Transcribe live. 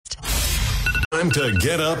Time to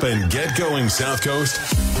get up and get going, South Coast.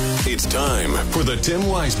 It's time for the Tim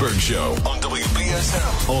Weisberg Show on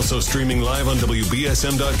WBSM. Also streaming live on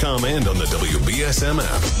WBSM.com and on the WBSM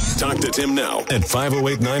app. Talk to Tim now at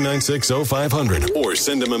 508-996-0500 or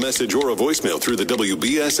send him a message or a voicemail through the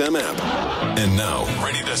WBSM app. And now,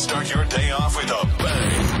 ready to start your day off with a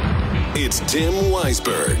bang. It's Tim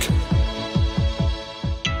Weisberg.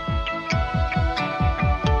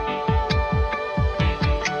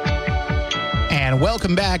 And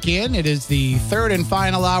welcome back in. It is the third and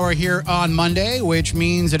final hour here on Monday, which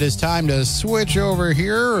means it is time to switch over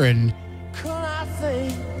here and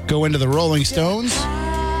go into the Rolling Stones.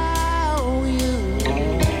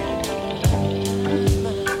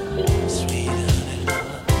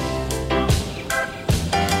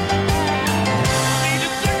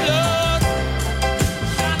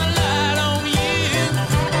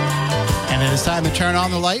 It's time to turn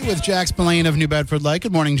on the light with Jack Spillane of New Bedford Light.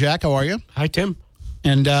 Good morning, Jack. How are you? Hi, Tim.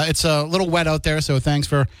 And it's a little wet out there, so thanks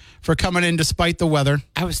for coming in despite the weather.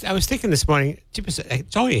 I was thinking this morning,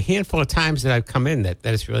 it's only a handful of times that I've come in that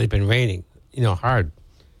it's really been raining, hard.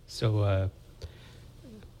 So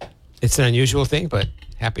it's an unusual thing, but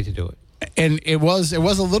happy to do it. And it was a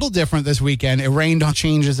little different this weekend. It rained on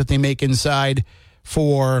changes that they make inside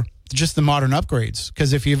for just the modern upgrades.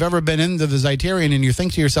 Because if you've ever been into the Zeiterion and you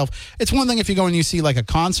think to yourself, it's one thing if you go and you see like a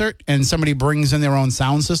concert and somebody brings in their own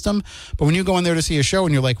sound system. But when you go in there to see a show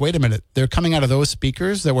and you're like, wait a minute, they're coming out of those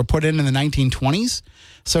speakers that were put in the 1920s.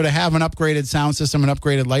 So to have an upgraded sound system, an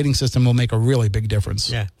upgraded lighting system will make a really big difference.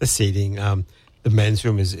 Yeah, the seating. The men's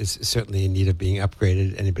room is certainly in need of being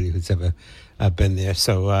upgraded. Anybody who's ever been there.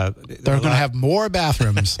 So they're going to have more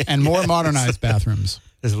bathrooms and more modernized bathrooms.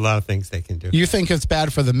 There's a lot of things they can do. You think it's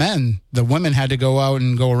bad for the men. The women had to go out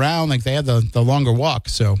and go around. Like they had the longer walk.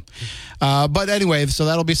 So, but anyway, so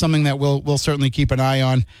that'll be something that we'll certainly keep an eye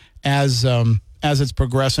on as it's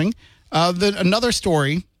progressing. Another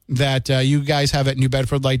story that you guys have at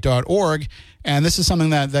newbedfordlight.org, and this is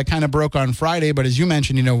something that kind of broke on Friday. But as you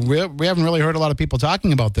mentioned, we haven't really heard a lot of people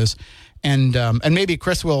talking about this, and maybe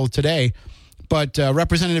Chris will today. But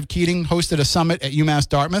Representative Keating hosted a summit at UMass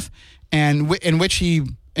Dartmouth, and in which he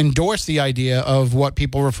endorsed the idea of what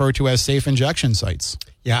people refer to as safe injection sites.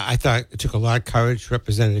 Yeah, I thought it took a lot of courage,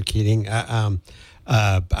 Representative Keating. We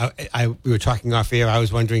were talking off air. I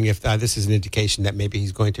was wondering if this is an indication that maybe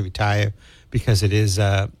he's going to retire because it is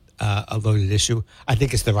a loaded issue. I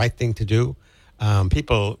think it's the right thing to do.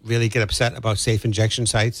 People really get upset about safe injection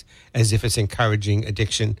sites as if it's encouraging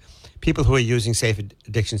addiction. People who are using safe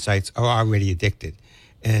addiction sites are already addicted.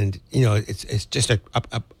 And, it's just an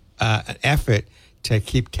effort to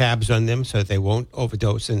keep tabs on them so that they won't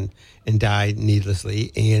overdose and die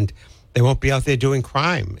needlessly. And they won't be out there doing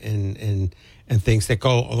crime and things that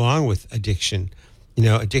go along with addiction.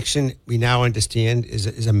 Addiction, we now understand,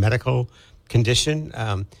 is a medical condition.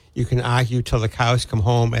 You can argue till the cows come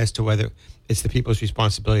home as to whether it's the people's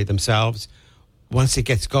responsibility themselves. Once it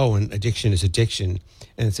gets going, addiction is addiction,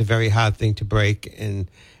 and it's a very hard thing to break. And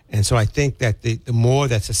so I think that the more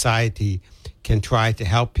that society can try to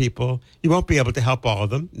help people, you won't be able to help all of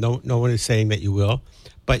them. No one is saying that you will,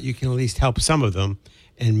 but you can at least help some of them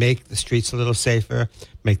and make the streets a little safer,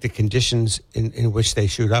 make the conditions in which they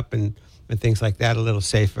shoot up and things like that a little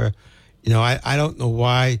safer. I don't know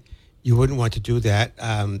why you wouldn't want to do that.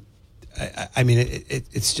 I mean,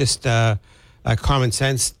 it's just common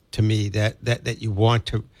sense to me that you want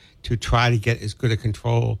to try to get as good a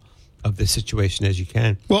control of the situation as you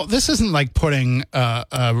can. Well, this isn't like putting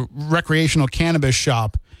a recreational cannabis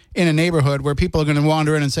shop in a neighborhood where people are going to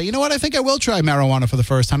wander in and say, you know what, I think I will try marijuana for the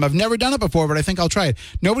first time. I've never done it before, but I think I'll try it.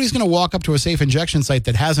 Nobody's going to walk up to a safe injection site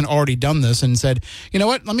that hasn't already done this and said, you know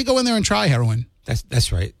what, let me go in there and try heroin.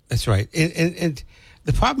 That's right. That's right. And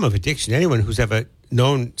the problem of addiction, anyone who's ever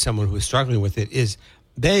known someone who is struggling with it, is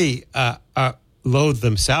they loathe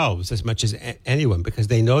themselves as much as anyone because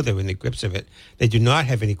they know they're in the grips of it. They do not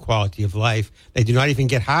have any quality of life. They do not even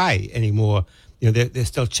get high anymore. They're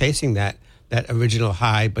still chasing that original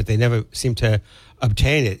high, but they never seem to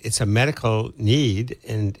obtain it. It's a medical need,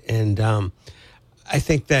 and I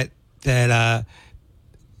think that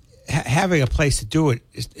having a place to do it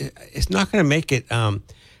is not going to make it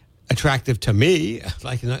attractive to me.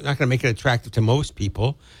 Like, not going to make it attractive to most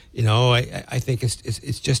people. I think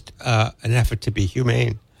it's just an effort to be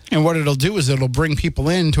humane. And what it'll do is it'll bring people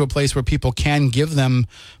into a place where people can give them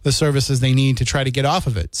the services they need to try to get off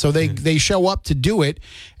of it. So they show up to do it,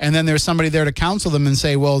 and then there's somebody there to counsel them and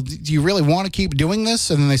say, well, do you really want to keep doing this?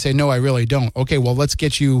 And then they say, no, I really don't. Okay, well, let's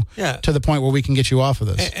get you to the point where we can get you off of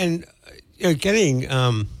this. And getting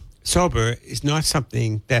sober is not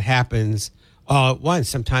something that happens all at once.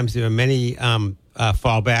 Sometimes there are many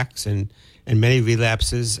fallbacks and many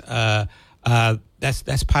relapses.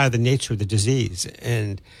 That's part of the nature of the disease,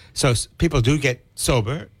 and so people do get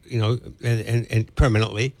sober, and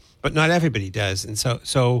permanently, but not everybody does. And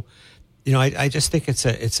so I just think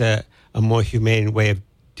it's a more humane way of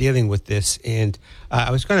dealing with this. And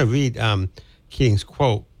I was going to read Keating's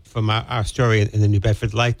quote from our story in the New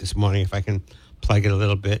Bedford Light this morning, if I can plug it a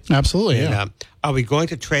little bit. Absolutely, and, yeah. Are we going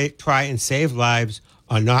to try and save lives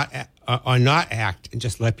or not act and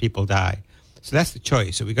just let people die? So that's the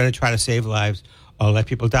choice. Are we going to try to save lives or let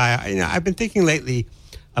people die? I've been thinking lately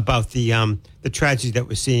about the tragedy that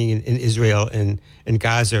we're seeing in Israel and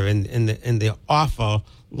Gaza and the awful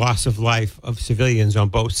loss of life of civilians on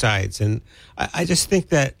both sides. And I just think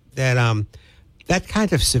that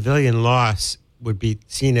kind of civilian loss would be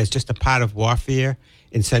seen as just a part of warfare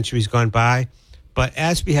in centuries gone by. But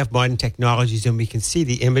as we have modern technologies and we can see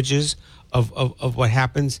the images of what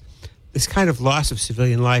happens, this kind of loss of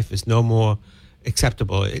civilian life is no more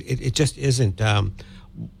acceptable. It just isn't.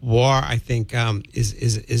 War, I think,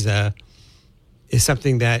 is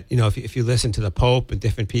something that, if you listen to the Pope and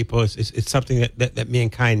different people, it's something that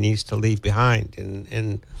mankind needs to leave behind.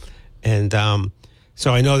 And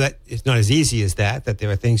so I know that it's not as easy as that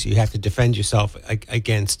there are things you have to defend yourself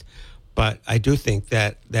against. But I do think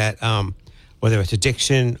that whether it's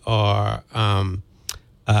addiction or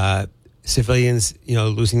civilians,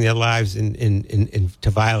 losing their lives to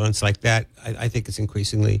violence like that, I think it's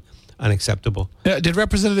increasingly unacceptable. Did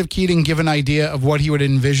Representative Keating give an idea of what he would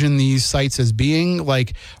envision these sites as being?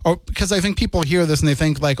 Because I think people hear this and they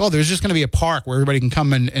think there's just going to be a park where everybody can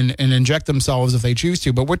come and inject themselves if they choose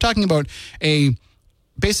to. But we're talking about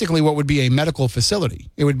basically what would be a medical facility.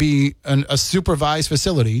 It would be a supervised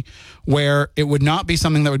facility where it would not be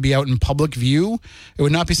something that would be out in public view. It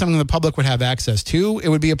would not be something the public would have access to. It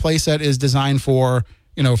would be a place that is designed for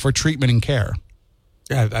treatment and care.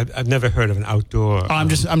 Yeah, I've never heard of an outdoor. I'm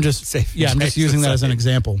just safe. Yeah, I'm just using that as an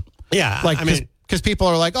example. Yeah, because people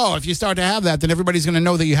are like, if you start to have that, then everybody's going to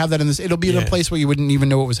know that you have that in this. It'll be in a place where you wouldn't even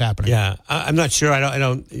know what was happening. Yeah, I'm not sure. I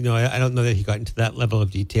don't know that he got into that level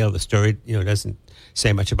of detail. The story, doesn't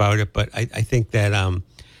say much about it, but I think that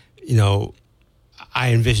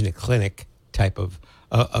I envision a clinic type of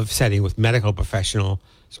setting with medical professionals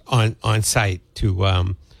on site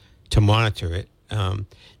to monitor it.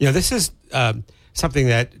 This is something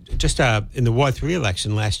that just in the Ward 3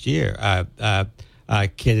 election last year,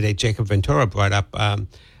 candidate Jacob Ventura brought up.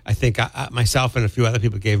 I think myself and a few other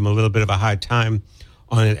people gave him a little bit of a hard time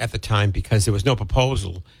on it at the time because there was no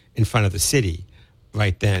proposal in front of the city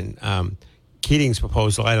right then. Keating's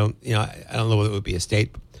proposal, I don't know whether it would be a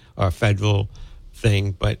state or a federal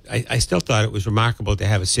thing, but I still thought it was remarkable to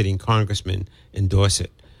have a sitting congressman endorse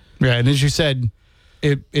it. Yeah, and as you said,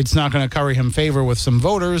 it's not going to curry him favor with some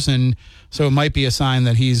voters, and so it might be a sign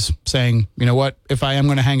that he's saying, you know what, if I am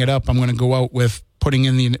going to hang it up, I'm going to go out with putting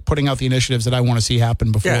out the initiatives that I want to see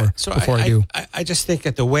happen before I do. I just think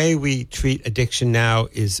that the way we treat addiction now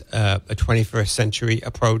is a 21st century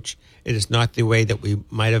approach. It is not the way that we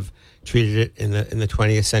might have treated it in the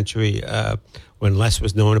 20th century when less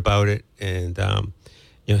was known about it, and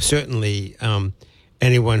certainly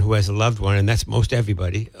anyone who has a loved one, and that's most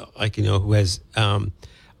everybody, who has been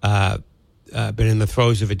in the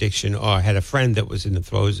throes of addiction or had a friend that was in the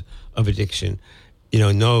throes of addiction,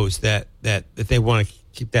 knows that they want to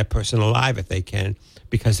keep that person alive if they can,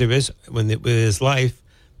 because when there's life,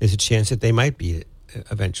 there's a chance that they might beat it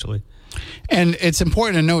eventually. And it's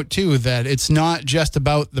important to note, too, that it's not just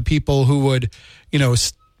about the people who would,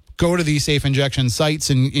 go to these safe injection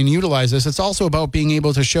sites and utilize this. It's also about being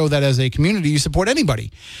able to show that as a community, you support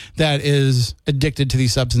anybody that is addicted to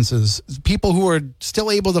these substances. People who are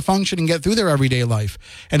still able to function and get through their everyday life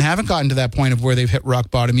and haven't gotten to that point of where they've hit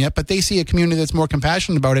rock bottom yet, but they see a community that's more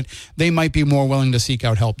compassionate about it. They might be more willing to seek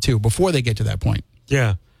out help, too, before they get to that point.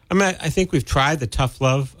 Yeah. I think we've tried the tough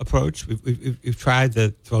love approach. We've tried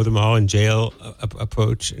the throw them all in jail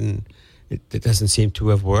approach, and it doesn't seem to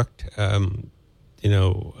have worked. I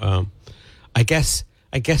guess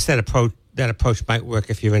that approach might work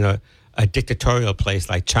if you're in a dictatorial place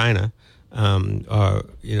like China, or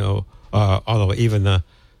although even the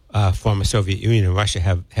former Soviet Union and Russia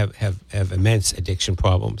have immense addiction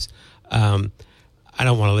problems. I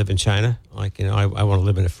don't want to live in China. I want to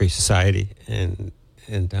live in a free society, and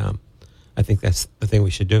I think that's the thing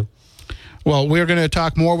we should do. Well, we're going to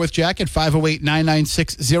talk more with Jack at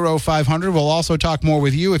 508-996-0500. We'll also talk more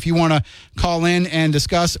with you if you want to call in and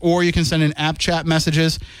discuss, or you can send in app chat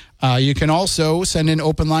messages. You can also send in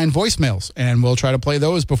open line voicemails, and we'll try to play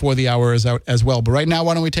those before the hour is out as well. But right now,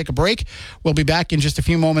 why don't we take a break? We'll be back in just a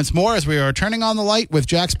few moments more as we are turning on the light with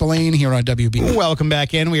Jack Spillane here on WB. Welcome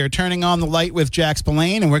back in. We are turning on the light with Jack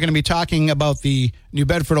Spillane, and we're going to be talking about the New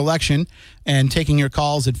Bedford election and taking your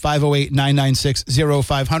calls at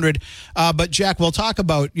 508-996-0500. But Jack, we'll talk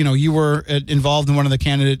about, you were involved in one of the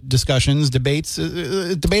candidate discussions, debates.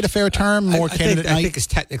 Debate a fair term? Candidate night? I think it's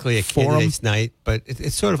technically a candidate's night, but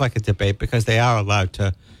it's sort of like a debate because they are allowed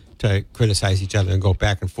to criticize each other and go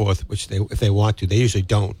back and forth, which if they want to. They usually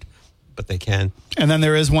don't, but they can. And then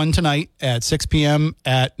there is one tonight at 6 p.m.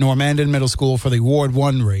 at Normandan Middle School for the Ward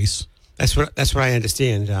 1 race. That's what I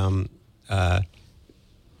understand.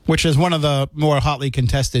 Which is one of the more hotly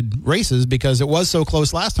contested races because it was so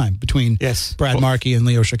close last time between Brad Markey and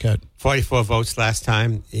Leo Chiquette. 44 votes last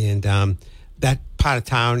time, and that part of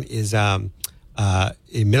town is a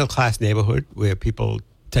middle-class neighborhood where people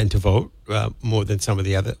tend to vote more than some of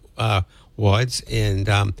the other wards, and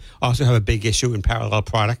also have a big issue in parallel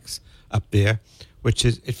products up there, which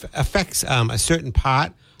it affects a certain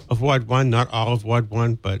part of Ward 1, not all of Ward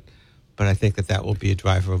 1, but I think that will be a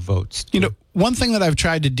driver of votes. One thing that I've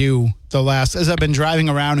tried to do as I've been driving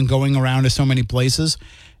around and going around to so many places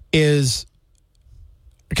is,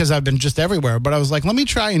 because I've been just everywhere, but I was like, let me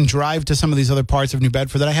try and drive to some of these other parts of New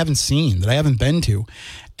Bedford that I haven't seen, that I haven't been to.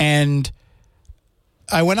 And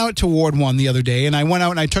I went out to Ward 1 the other day, and I went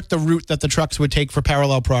out and I took the route that the trucks would take for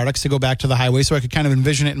parallel products to go back to the highway so I could kind of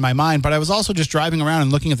envision it in my mind. But I was also just driving around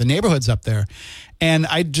and looking at the neighborhoods up there, and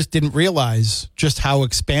I just didn't realize just how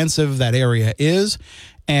expansive that area is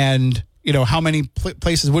and, how many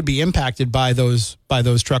places would be impacted by those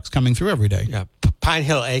trucks coming through every day. Yeah. Pine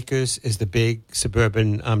Hill Acres is the big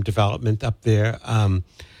suburban development up there.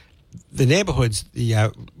 The neighborhoods,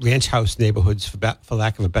 the ranch house neighborhoods, for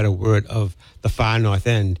lack of a better word, of the far north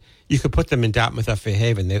end, you could put them in Dartmouth or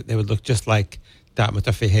Fairhaven. They would look just like Dartmouth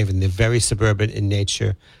or Fairhaven. They're very suburban in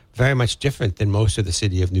nature, very much different than most of the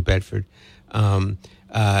city of New Bedford, and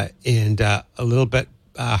a little bit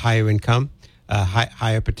higher income,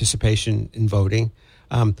 higher participation in voting.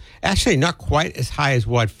 Actually, not quite as high as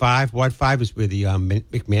Ward 5. Ward 5 is where the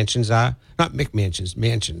McMansions are. Not McMansions,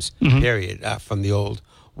 mansions, period, from the old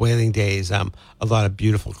whaling days. A lot of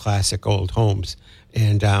beautiful, classic old homes.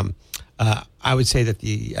 And I would say that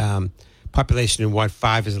the population in Ward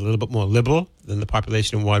 5 is a little bit more liberal than the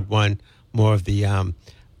population in Ward 1, more of the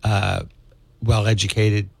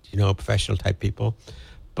well-educated, professional type people.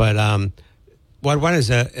 But Ward 1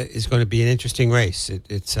 is going to be an interesting race.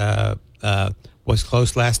 It's was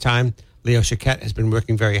close last time. Leo Chiquette has been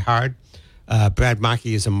working very hard. Brad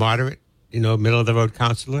Markey is a moderate, middle-of-the-road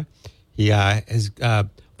councilor. He has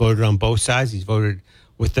voted on both sides. He's voted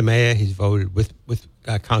with the mayor. He's voted with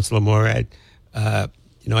Councilor Morad. I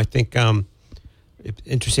think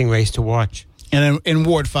interesting race to watch. And in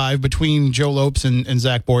Ward 5, between Joe Lopes and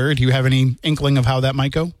Zach Boyer, do you have any inkling of how that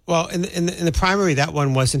might go? Well, in the primary, that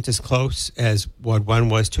one wasn't as close as Ward 1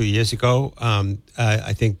 was 2 years ago.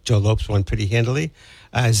 I think Joe Lopes won pretty handily.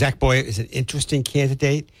 Zach Boyer is an interesting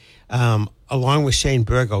candidate. Along with Shane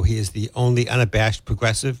Burgo, he is the only unabashed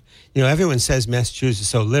progressive. Everyone says Massachusetts is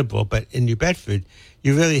so liberal, but in New Bedford,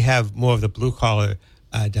 you really have more of the blue-collar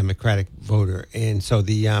Democratic voter. And so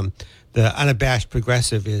the unabashed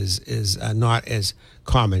progressive is not as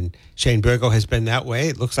common. Shane Burgo has been that way.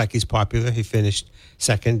 It looks like he's popular. He finished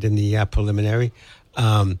second in the preliminary.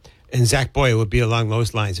 And Zach Boyer would be along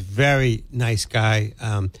those lines. Very nice guy.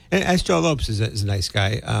 And as Joe Lopes is a nice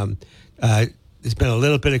guy. There's been a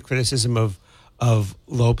little bit of criticism of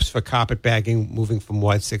Lopes for carpetbagging, moving from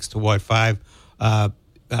Ward 6 to Ward 5.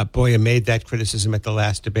 Boyer made that criticism at the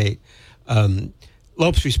last debate.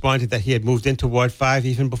 Lopes responded that he had moved into Ward 5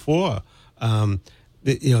 even before.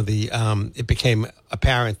 It became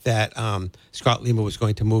apparent that Scott Lima was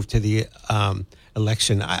going to move to the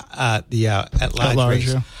election, the at-large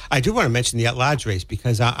race. Yeah. I do want to mention the at-large race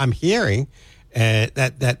because I'm hearing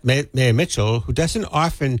that Mayor Mitchell, who doesn't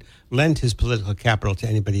often lend his political capital to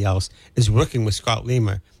anybody else, is working with Scott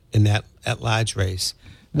Lima in that at-large race.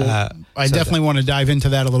 Well, I definitely want to dive into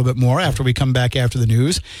that a little bit more after we come back after the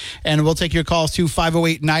news. And we'll take your calls to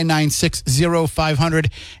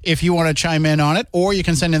 508-996-0500 if you want to chime in on it, or you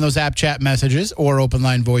can send in those app chat messages or open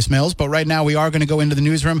line voicemails. But right now we are going to go into the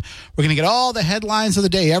newsroom. We're going to get all the headlines of the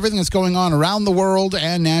day, everything that's going on around the world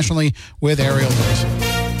and nationally with Ariel Grace.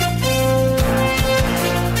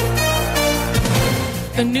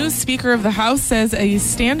 The new Speaker of the House says a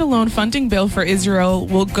standalone funding bill for Israel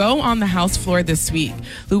will go on the House floor this week.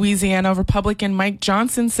 Louisiana Republican Mike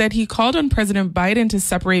Johnson said he called on President Biden to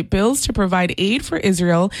separate bills to provide aid for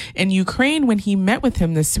Israel and Ukraine when he met with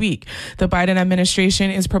him this week. The Biden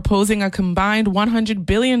administration is proposing a combined $100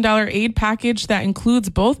 billion aid package that includes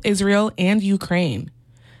both Israel and Ukraine.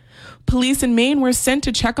 Police in Maine were sent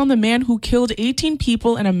to check on the man who killed 18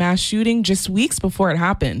 people in a mass shooting just weeks before it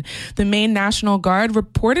happened. The Maine National Guard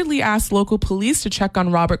reportedly asked local police to check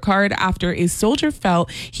on Robert Card after a soldier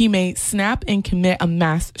felt he may snap and commit a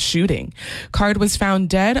mass shooting. Card was found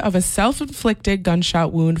dead of a self-inflicted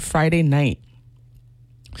gunshot wound Friday night.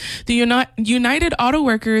 The United Auto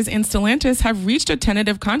Workers and Stellantis have reached a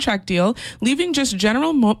tentative contract deal, leaving just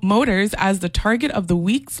General Motors as the target of the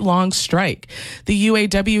weeks-long strike. The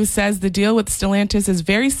UAW says the deal with Stellantis is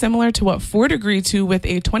very similar to what Ford agreed to, with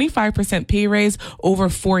a 25% pay raise over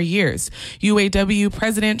 4 years. UAW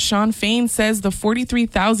President Shawn Fain says the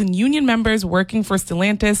 43,000 union members working for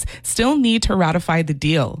Stellantis still need to ratify the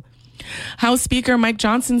deal. House Speaker Mike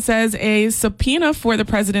Johnson says a subpoena for the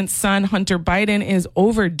president's son, Hunter Biden, is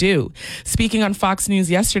overdue. Speaking on Fox News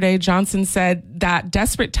yesterday, Johnson said that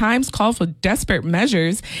desperate times call for desperate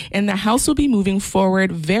measures, and the House will be moving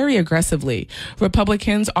forward very aggressively.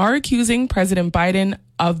 Republicans are accusing President Biden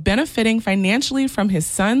of benefiting financially from his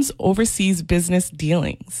son's overseas business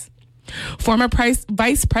dealings. Former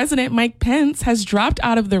Vice President Mike Pence has dropped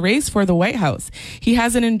out of the race for the White House. He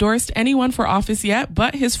hasn't endorsed anyone for office yet,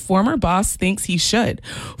 but his former boss thinks he should.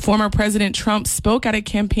 Former President Trump spoke at a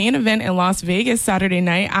campaign event in Las Vegas Saturday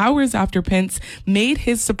night, hours after Pence made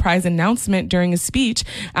his surprise announcement during a speech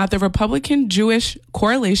at the Republican Jewish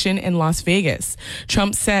Correlation in Las Vegas.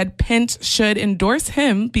 Trump said Pence should endorse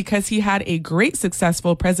him because he had a great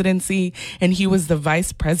successful presidency and he was the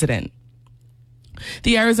vice president.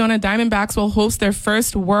 The Arizona Diamondbacks will host their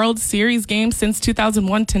first World Series game since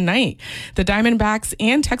 2001 tonight. The Diamondbacks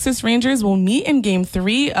and Texas Rangers will meet in Game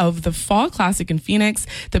 3 of the Fall Classic in Phoenix.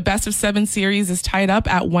 The best-of-7 series is tied up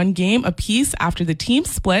at 1 game apiece after the team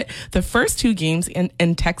split the first 2 games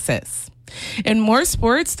in Texas. In more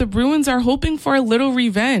sports, the Bruins are hoping for a little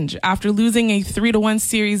revenge. After losing a 3-1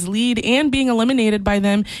 series lead and being eliminated by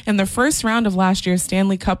them in the first round of last year's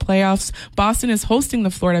Stanley Cup playoffs, Boston is hosting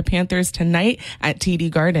the Florida Panthers tonight at TD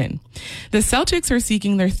Garden. The Celtics are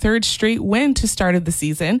seeking their 3rd straight win to start the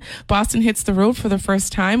season. Boston hits the road for the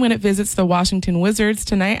first time when it visits the Washington Wizards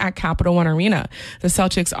tonight at Capital One Arena. The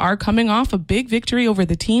Celtics are coming off a big victory over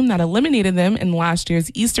the team that eliminated them in last year's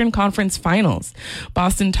Eastern Conference Finals.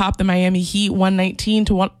 Boston topped the Miami Heat 119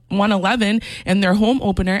 to 111 in their home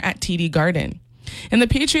opener at TD Garden. And the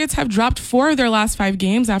Patriots have dropped 4 of their last 5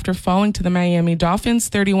 games after falling to the Miami Dolphins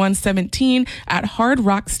 31-17 at Hard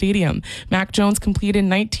Rock Stadium. Mac Jones completed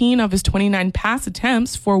 19 of his 29 pass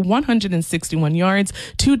attempts for 161 yards,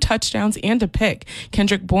 2 touchdowns, and a pick.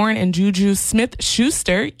 Kendrick Bourne and Juju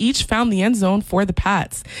Smith-Schuster each found the end zone for the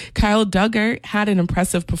Pats. Kyle Duggar had an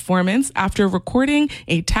impressive performance after recording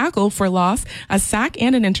a tackle for loss, a sack,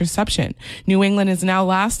 and an interception. New England is now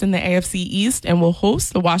last in the AFC East and will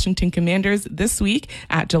host the Washington Commanders this week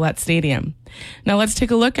at Gillette Stadium. Now let's take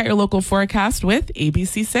a look at your local forecast with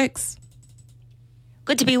ABC6.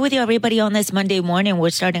 Good to be with you, everybody, on this Monday morning. We're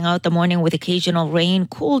starting out the morning with occasional rain,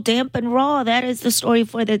 cool, damp, and raw. That is the story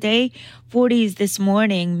for the day. 40s this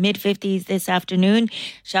morning, mid-50s this afternoon.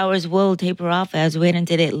 Showers will taper off as we head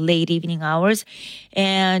into the late evening hours.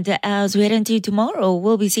 And as we head into tomorrow,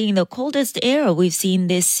 we'll be seeing the coldest air we've seen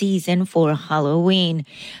this season for Halloween.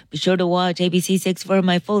 Be sure to watch ABC6 for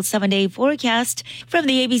my full 7-day forecast. From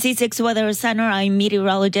the ABC6 Weather Center, I'm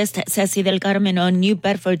meteorologist Ceci Del Carmen on New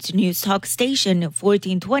Bedford's News Talk Station,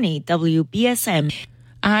 1420 WBSM.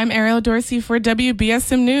 I'm Ariel Dorsey for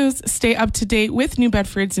WBSM News. Stay up to date with New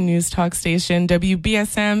Bedford's news talk station,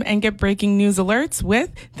 WBSM, and get breaking news alerts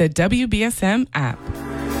with the WBSM app.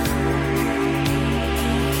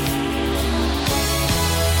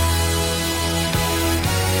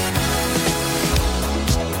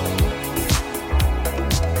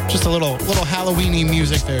 Just a little Halloween-y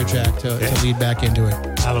music there, Jack, to lead back into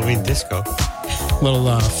it. Halloween disco.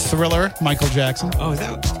 Little Thriller, Michael Jackson. Oh, is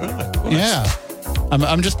that Thriller? Of course. Yeah.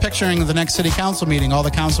 I'm just picturing the next city council meeting. All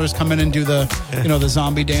the councilors come in and do the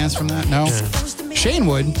zombie dance from that. No, Shane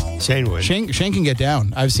would. Shane can get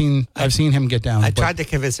down. I've seen him get down. I tried to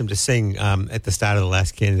convince him to sing at the start of the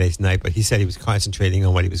last candidates night, but he said he was concentrating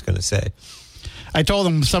on what he was going to say. I told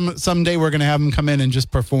him someday we're going to have him come in and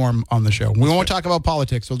just perform on the show. We won't talk about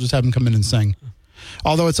politics. We'll just have him come in and sing.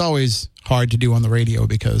 Although it's always hard to do on the radio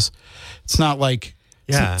because it's not like.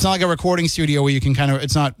 Yeah. It's not like a recording studio where you can kind of.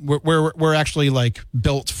 It's not. We're actually like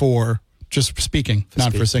built for just speaking,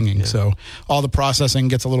 not for speaking, singing. yeah. So all the processing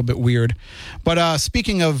gets a little bit weird. But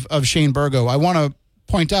speaking of Shane Burgo, I want to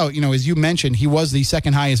point out, as you mentioned, he was the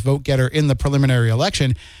second highest vote getter in the preliminary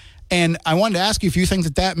election. And I wanted to ask you if you think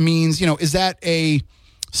that means, is that a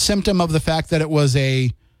symptom of the fact that it was a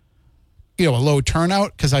low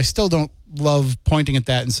turnout? Because I still don't love pointing at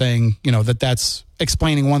that and saying, that's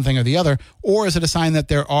explaining one thing or the other. Or is it a sign that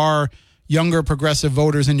there are younger progressive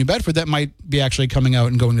voters in New Bedford that might be actually coming out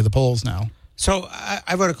and going to the polls now? So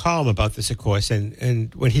I wrote a column about this, of course,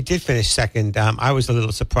 and when he did finish second, I was a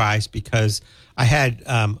little surprised because I had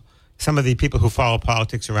some of the people who follow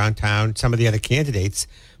politics around town, some of the other candidates,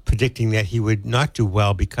 predicting that he would not do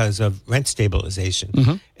well because of rent stabilization.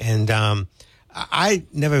 Mm-hmm. And I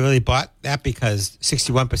never really bought that because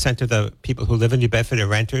 61% of the people who live in New Bedford are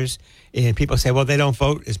renters. And people say, well, they don't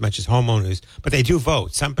vote as much as homeowners, but they do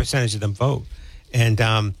vote. Some percentage of them vote.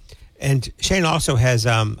 And Shane also has,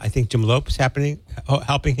 I think, Jim Lopes helping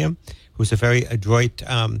him, who's a very adroit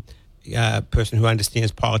person who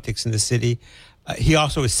understands politics in the city. He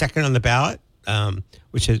also is second on the ballot,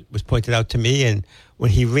 which was pointed out to me. And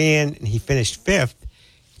when he ran and he finished fifth,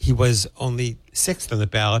 he was only sixth on the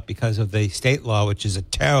ballot because of the state law, which is a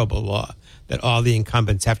terrible law, that all the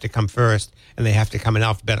incumbents have to come first and they have to come in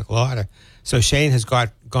alphabetical order. So Shane has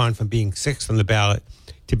gone from being sixth on the ballot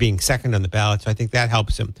to being second on the ballot. So I think that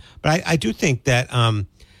helps him. But I do think that,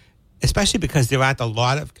 especially because there aren't a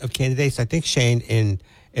lot of candidates, I think Shane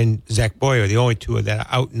and Zach Boyer are the only two that are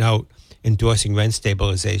out and out endorsing rent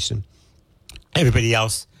stabilization. Everybody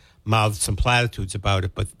else mouthed some platitudes about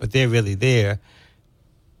it, but they're really there.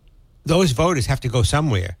 Those voters have to go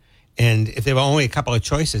somewhere. And if there were only a couple of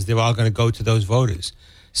choices, they're all going to go to those voters.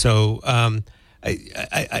 So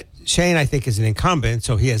Shane, I think, is an incumbent,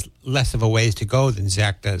 so he has less of a ways to go than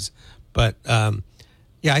Zach does. But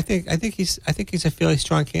I think he's a fairly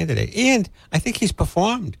strong candidate, and I think he's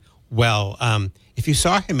performed well. If you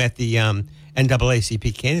saw him at the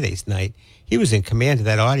NAACP Candidates Night, he was in command of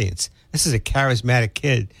that audience. This is a charismatic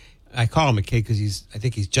kid. I call him a kid because I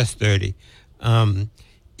think he's just 30.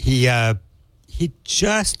 He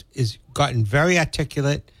just is gotten very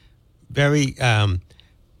articulate, very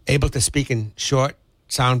able to speak in short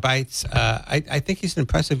sound bites. I think he's an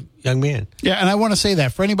impressive young man. Yeah, and I want to say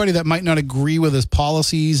that for anybody that might not agree with his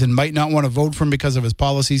policies and might not want to vote for him because of his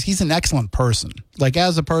policies, he's an excellent person. Like,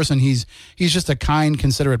 as a person, he's just a kind,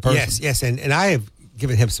 considerate person. Yes, and I have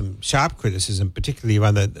given him some sharp criticism, particularly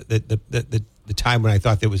around the time when I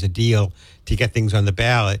thought there was a deal to get things on the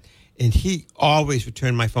ballot. And he always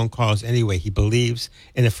returned my phone calls anyway. He believes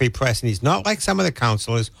in a free press, and he's not like some of the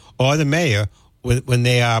councilors or the mayor. When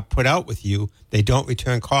they are put out with you, they don't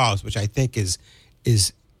return calls, which I think is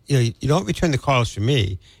you don't return the calls for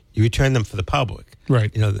me, you return them for the public.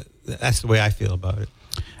 Right. That's the way I feel about it.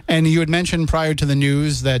 And you had mentioned prior to the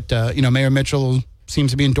news that Mayor Mitchell seems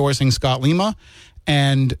to be endorsing Scott Lima,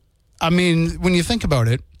 and I mean, when you think about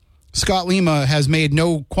it, Scott Lima has made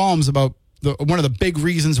no qualms about one of the big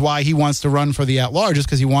reasons why he wants to run for the at-large is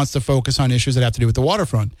because he wants to focus on issues that have to do with the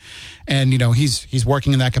waterfront. And, he's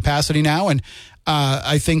working in that capacity now. And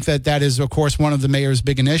I think that is, of course, one of the mayor's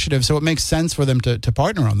big initiatives. So it makes sense for them to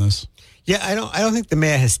partner on this. Yeah, I don't think the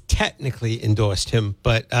mayor has technically endorsed him,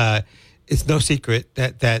 but it's no secret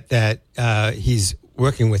that he's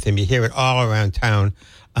working with him. You hear it all around town.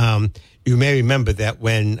 You may remember that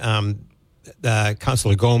when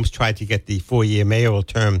Councilor Gomes tried to get the 4-year mayoral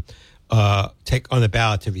term take on the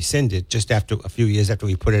ballot to rescind it just after a few years after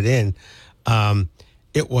we put it in,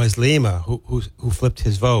 it was Lima who flipped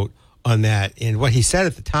his vote on that. And what he said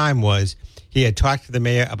at the time was he had talked to the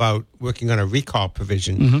mayor about working on a recall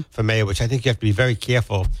provision for mayor, which I think you have to be very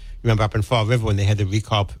careful. Remember up in Fall River when they had the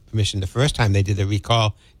recall permission the first time they did the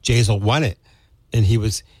recall, Jazel won it, and he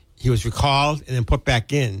was recalled and then put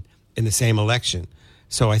back in the same election.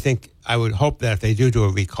 So I would hope that if they do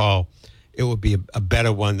a recall, it would be a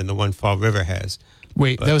better one than the one Fall River has.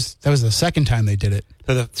 Wait, that was the second time they did it.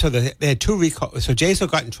 So they had two recalls. So Jazel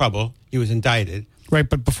got in trouble. He was indicted. Right,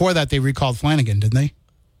 but before that, they recalled Flanagan, didn't they?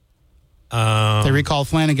 They recalled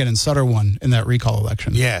Flanagan and Sutter won in that recall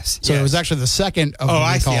election. Yes. So it was actually the second of the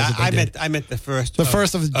recalls that they did. I meant the first. The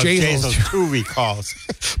first of Jazel's two recalls.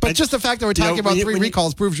 But just the fact that we're talking about three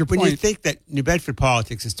recalls proves your point. When you think that New Bedford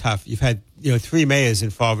politics is tough, you've had 3 mayors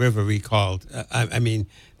in Fall River recalled.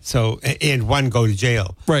 And one go to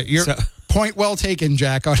jail. Right. Point well taken,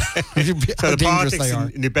 Jack, on how the dangerous they are.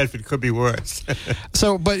 politics in New Bedford could be worse.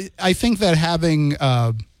 But I think that having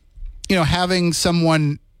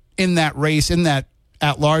someone in that race, in that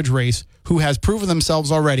at-large race, who has proven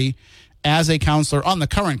themselves already as a counselor on the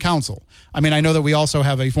current council. I mean, I know that we also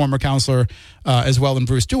have a former counselor as well in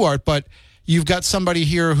Bruce Duarte, but you've got somebody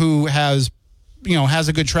here who has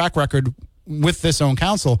a good track record with this own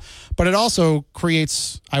council. But it also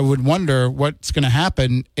creates, I would wonder what's going to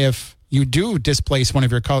happen if you do displace one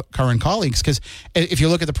of your current colleagues, because if you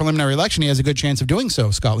look at the preliminary election, he has a good chance of doing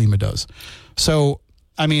so. Scott Lima does. So,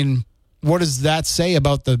 I mean, what does that say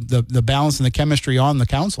about the balance and the chemistry on the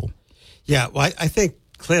council? Yeah, well, I think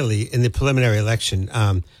clearly in the preliminary election,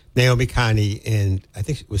 Naomi Coney, and I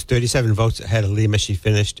think it was 37 votes ahead of Lima, she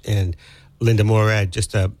finished, and Linda Morad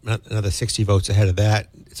just another 60 votes ahead of that.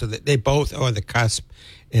 So they both are on the cusp.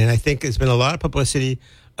 And I think there's been a lot of publicity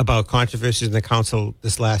about controversies in the council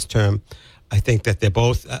this last term. I think that they're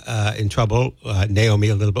both in trouble, Naomi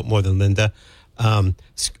a little bit more than Linda.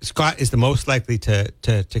 Scott is the most likely to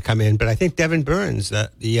come in, but I think Devin Burns,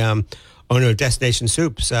 the owner of Destination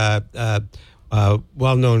Soups,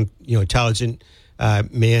 well-known, intelligent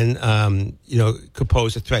man, could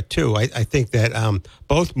pose a threat too. I think that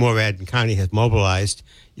both Morad and Coney has mobilized.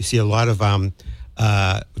 You see a lot of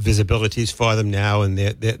visibilities for them now, and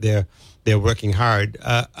they're working hard.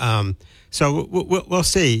 So we'll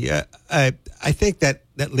see. I think that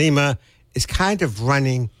Lima is kind of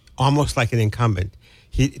running almost like an incumbent.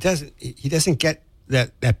 He doesn't get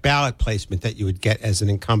that ballot placement that you would get as an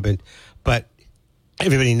incumbent, but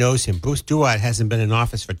everybody knows him. Bruce Duarte hasn't been in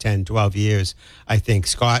office for 10, 12 years. I think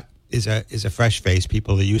Scott is a fresh face.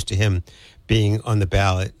 People are used to him being on the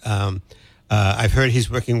ballot. I've heard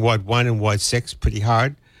he's working Ward 1 and Ward 6 pretty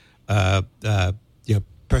hard.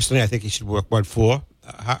 Personally, I think he should work Ward 4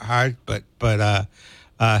 hard, but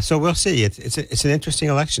so we'll see. It's an interesting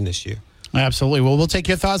election this year. Absolutely. Well, we'll take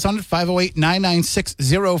your thoughts on it,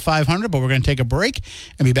 508-996-0500, but we're going to take a break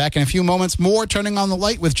and be back in a few moments more. Turning on the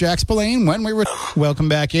Light with Jack Spillane. Welcome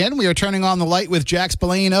back in. We are turning on the light with Jack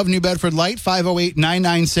Spillane of New Bedford Light,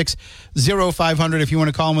 508-996-0500 if you want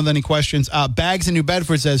to call him with any questions. Bags in New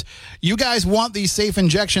Bedford says, you guys want these safe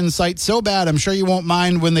injection sites so bad, I'm sure you won't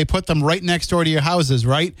mind when they put them right next door to your houses,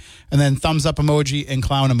 right? And then thumbs up emoji and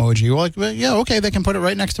clown emoji. Well, yeah, okay, they can put it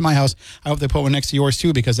right next to my house. I hope they put one next to yours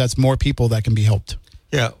too, because that's more people that can be helped.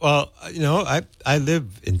 Yeah, well, I live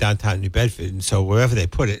in downtown New Bedford, and so wherever they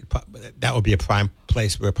put it, that would be a prime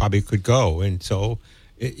place where it probably could go, and so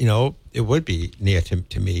it would be near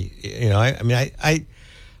to me.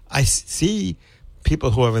 I see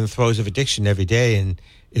people who are in the throes of addiction every day, and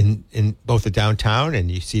in both the downtown,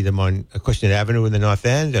 and you see them on Acushnet Avenue in the North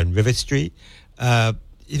End and Rivet Street. You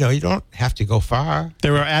don't have to go far.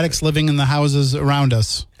 There are addicts living in the houses around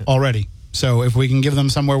us already. So if we can give them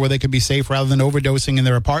somewhere where they could be safe rather than overdosing in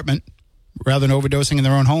their apartment, rather than overdosing in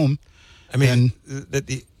their own home. I mean,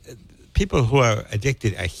 the people who are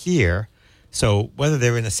addicted are here. So whether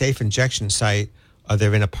they're in a safe injection site or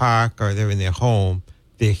they're in a park or they're in their home,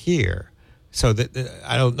 they're here. So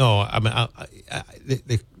I don't know. I mean,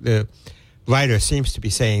 the writer seems to be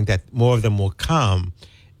saying that more of them will come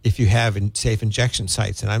if you have safe injection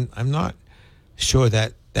sites. And I'm not sure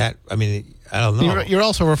that I mean, I don't know. You're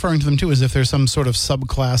also referring to them, too, as if there's some sort of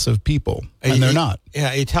subclass of people, and they're not.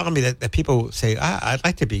 Yeah, you're telling me that people say, I'd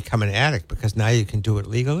like to become an addict because now you can do it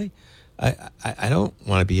legally. I don't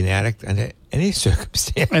want to be an addict under any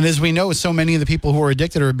circumstance. And as we know, so many of the people who are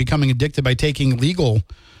addicted are becoming addicted by taking legal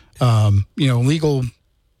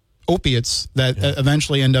opiates that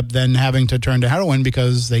eventually end up then having to turn to heroin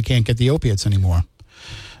because they can't get the opiates anymore.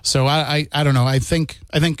 So I don't know. I think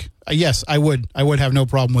yes, I would have no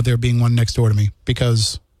problem with there being one next door to me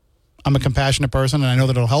because I'm a compassionate person and I know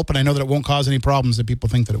that it'll help and I know that it won't cause any problems that people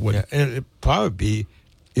think that it would. Yeah, and it'd probably be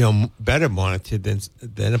better monitored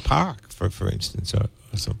than a park for instance or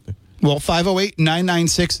something. Well,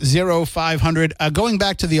 508-996-0500. Going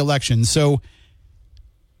back to the election, so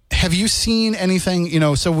have you seen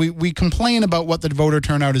anything? So we complain about what the voter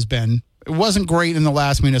turnout has been. It wasn't great in the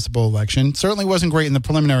last municipal election. Certainly wasn't great in the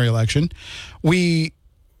preliminary election. We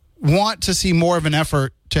want to see more of an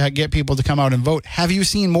effort to get people to come out and vote. Have you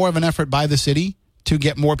seen more of an effort by the city to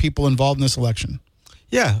get more people involved in this election?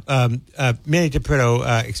 Yeah. Manny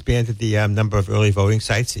DiPrito expanded the number of early voting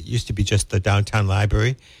sites. It used to be just the downtown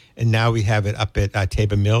library, and now we have it up at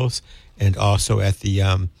Tabor Mills and also at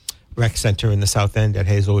the rec center in the South End at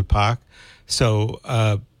Hazelwood Park. So,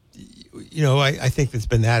 I think there's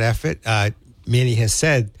been that effort. Manny has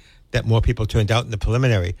said that more people turned out in the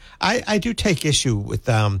preliminary. I do take issue with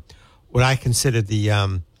what I consider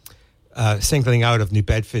the singling out of New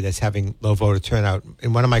Bedford as having low voter turnout.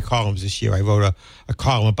 In one of my columns this year, I wrote a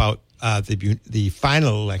column about the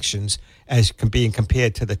final elections as being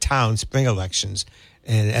compared to the town spring elections.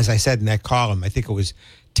 And as I said in that column, I think it was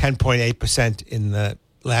 10.8% in the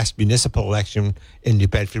last municipal election in New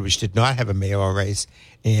Bedford, which did not have a mayoral race.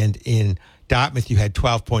 And in Dartmouth, you had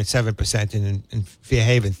 12.7%, and in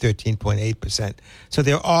Fairhaven, 13.8%. So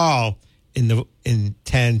they're all in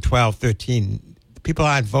 10, 12, 13. People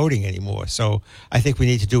aren't voting anymore. So I think we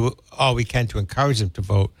need to do all we can to encourage them to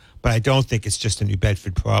vote. But I don't think it's just a New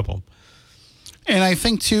Bedford problem. And I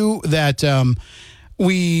think, too, that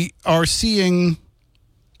we are seeing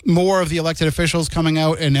more of the elected officials coming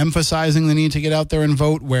out and emphasizing the need to get out there and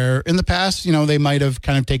vote, where in the past, they might have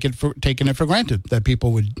kind of taken it for granted that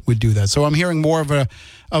people would do that. So I'm hearing more of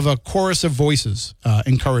a chorus of voices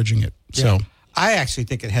encouraging it. Yeah. So I actually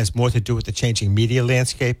think it has more to do with the changing media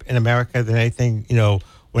landscape in America than anything.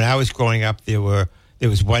 When I was growing up, there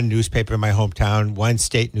was one newspaper in my hometown, one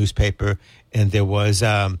state newspaper, and there was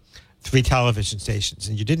 3 television stations,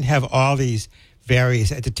 and you didn't have all these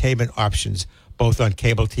various entertainment options, both on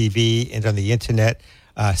cable TV and on the internet,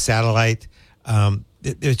 satellite.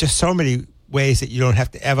 There's just so many ways that you don't have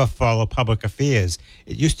to ever follow public affairs.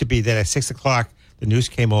 It used to be that at 6 o'clock, the news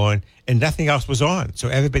came on and nothing else was on. So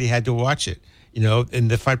everybody had to watch it. And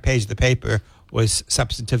the front page of the paper was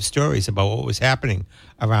substantive stories about what was happening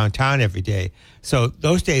around town every day. So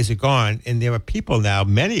those days are gone. And there are people now,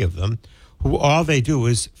 many of them, who all they do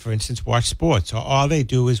is, for instance, watch sports, or all they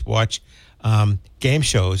do is watch game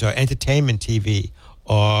shows or entertainment TV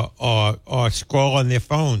or scroll on their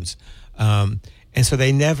phones. And so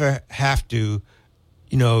they never have to,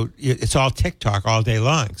 it's all TikTok all day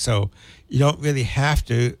long. So you don't really have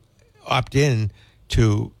to opt in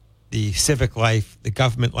to the civic life, the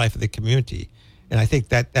government life of the community. And I think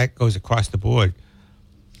that goes across the board.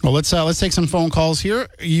 Well, let's take some phone calls here.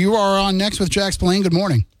 You are on next with Jack Spillane. Good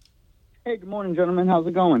morning. Hey, good morning, gentlemen. How's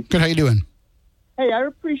it going? Good. How you doing? Hey, I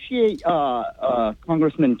appreciate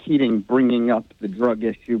Congressman Keating bringing up the drug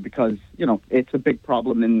issue because, it's a big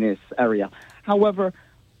problem in this area. However,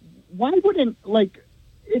 why wouldn't,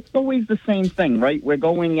 it's always the same thing, right? We're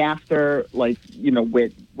going after,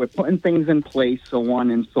 we're putting things in place, so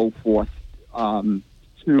on and so forth,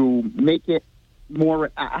 to make it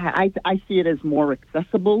more, I see it as more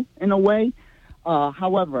accessible in a way.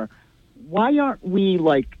 However, why aren't we,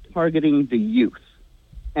 targeting the youth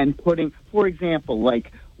and putting, for example,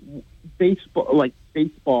 baseball,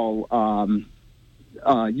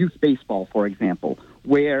 youth baseball, for example,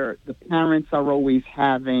 where the parents are always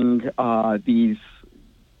having these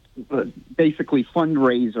basically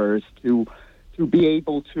fundraisers to be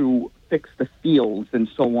able to fix the fields and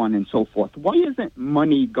so on and so forth. Why isn't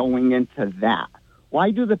money going into that?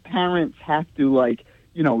 Why do the parents have to,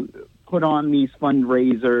 put on these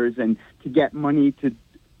fundraisers and to get money to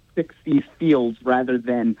fix these fields rather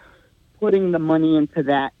than putting the money into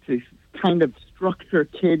that to kind of structure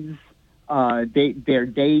kids' their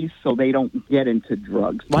days so they don't get into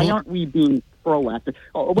drugs? Why aren't we being proactive?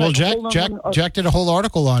 Well, Jack did a whole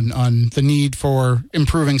article on the need for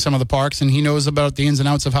improving some of the parks, and he knows about the ins and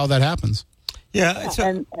outs of how that happens. Yeah,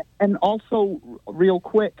 and also, real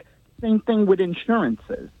quick, same thing with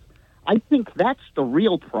insurances. I think that's the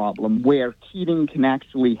real problem where Keating can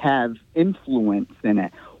actually have influence in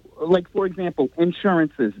it. For example,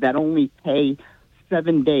 insurances that only pay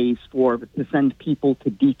 7 days to send people to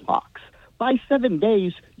detox. By 7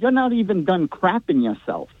 days, you're not even done crapping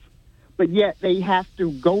yourself. But yet they have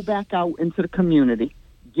to go back out into the community,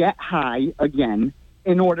 get high again,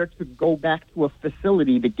 in order to go back to a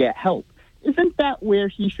facility to get help. Isn't that where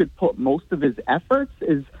he should put most of his efforts,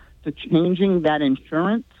 is to changing that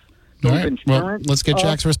insurance? All right. Well, let's get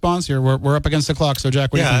Jack's response here. We're up against the clock. So,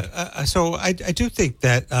 Jack, what do you think? So I do think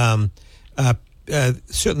that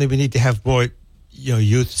certainly we need to have more,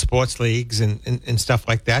 youth sports leagues and stuff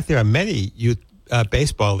like that. There are many youth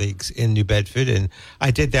baseball leagues in New Bedford, and I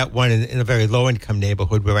did that one in a very low-income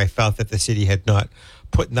neighborhood where I felt that the city had not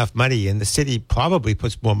put enough money in. The city probably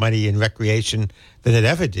puts more money in recreation than it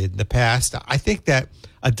ever did in the past. I think that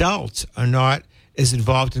adults are not as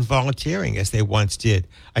involved in volunteering as they once did.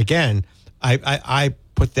 Again, I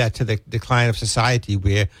put that to the decline of society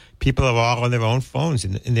where people are all on their own phones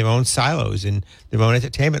and in their own silos and their own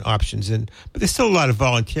entertainment options. But there's still a lot of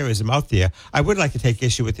volunteerism out there. I would like to take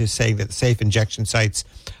issue with his saying that the safe injection sites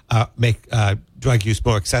make drug use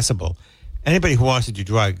more accessible. Anybody who wants to do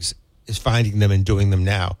drugs is finding them and doing them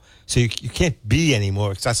now. So you can't be any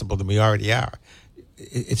more accessible than we already are.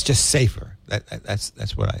 It's just safer.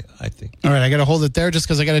 That's what I think. All right, I got to hold it there just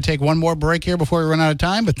because I got to take one more break here before we run out of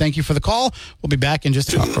time. But thank you for the call. We'll be back in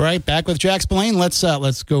just a minute. All right, back with Jack Spillane.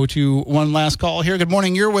 Let's go to one last call here. Good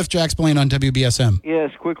morning. You're with Jack Spillane on WBSM. Yes,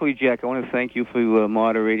 quickly, Jack. I want to thank you for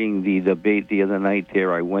moderating the debate the other night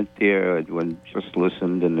there. I went there, just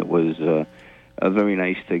listened, and it was very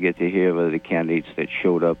nice to get to hear the candidates that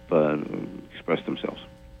showed up express themselves.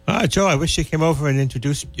 Joe, I wish you came over and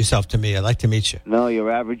introduced yourself to me. I'd like to meet you. No,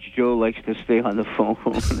 your average Joe likes to stay on the phone.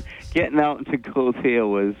 Getting out and to go there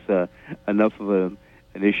was enough of an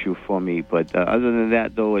issue for me. But other than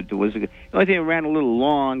that, though, it was. I think it ran a little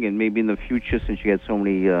long, and maybe in the future, since you had so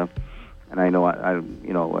many, and I know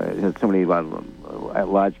had so many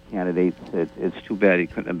large candidates, it's too bad it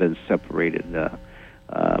couldn't have been separated. But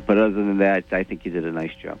other than that, I think you did a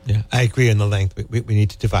nice job. Yeah, I agree on the length. We need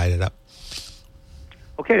to divide it up.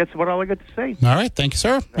 Okay, that's about all I got to say. All right. Thank you,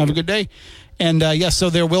 sir. Have a good day. And yes,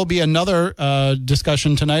 so there will be another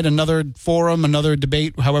discussion tonight, another forum, another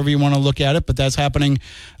debate, however you want to look at it. But that's happening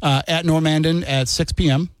at Normandin at 6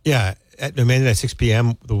 p.m. Yeah, at Normandin at 6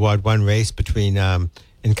 p.m., the Ward 1 race between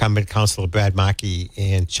incumbent Councilor Brad Markey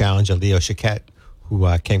and challenger Leo Chiquette, who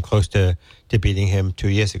came close to beating him 2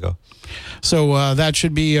 years ago. So that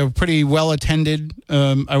should be a pretty well attended,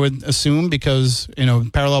 I would assume, because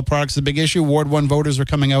parallel products is a big issue. Ward 1 voters are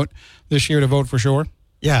coming out this year to vote for sure.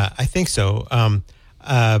 Yeah, I think so. I'm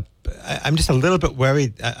just a little bit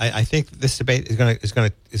worried. I think this debate is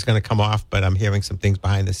going to come off, but I'm hearing some things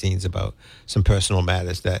behind the scenes about some personal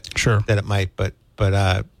matters that it might, but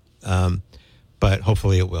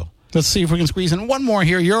hopefully it will. Let's see if we can squeeze in one more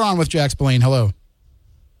here. You're on with Jack Spillane. Hello.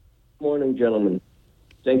 Morning, gentlemen.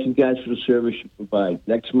 Thank you guys for the service you provide.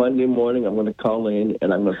 Next Monday morning, I'm going to call in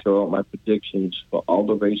and I'm going to throw out my predictions for all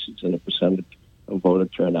the races and the percentage of voter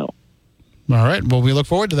turnout. All right. Well, we look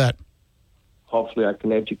forward to that. Hopefully, I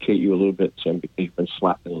can educate you a little bit, Tim, because you've been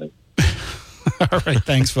slapping me. All right.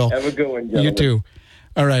 Thanks, Phil. Have a good one, gentlemen. You too.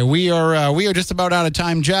 All right, we are just about out of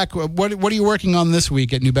time. Jack, what are you working on this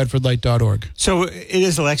week at newbedfordlight.org? So it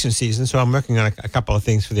is election season, so I'm working on a couple of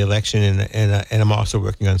things for the election, and I'm also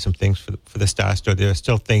working on some things for the Star Store. There are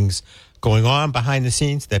still things going on behind the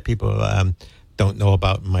scenes that people don't know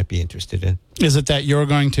about and might be interested in. Is it that you're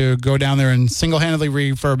going to go down there and single-handedly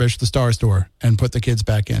refurbish the Star Store and put the kids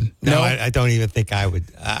back in? No, I don't even think I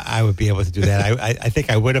would be able to do that. I think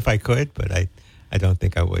I would if I could, but I don't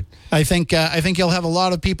think I would. I think you'll have a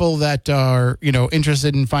lot of people that are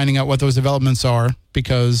interested in finding out what those developments are,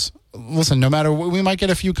 because listen, no matter what, we might get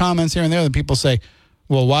a few comments here and there that people say,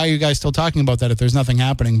 well, why are you guys still talking about that if there's nothing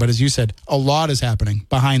happening? But as you said, a lot is happening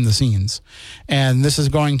behind the scenes, and this is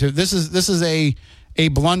a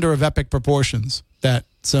blunder of epic proportions that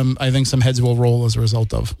I think some heads will roll as a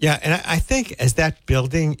result of. Yeah, and I think as that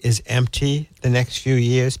building is empty the next few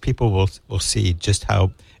years, people will see just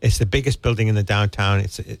how it's the biggest building in the downtown.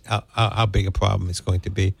 How big a problem it's going to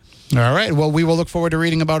be. All right. Well, we will look forward to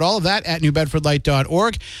reading about all of that at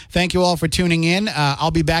newbedfordlight.org. Thank you all for tuning in.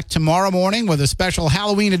 I'll be back tomorrow morning with a special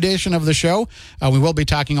Halloween edition of the show. We will be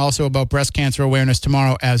talking also about breast cancer awareness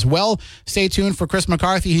tomorrow as well. Stay tuned for Chris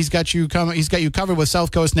McCarthy. He's got you covered with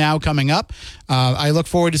South Coast Now coming up. I look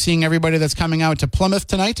forward to seeing everybody that's coming out to Plymouth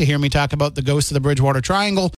tonight to hear me talk about the ghost of the Bridgewater Triangle.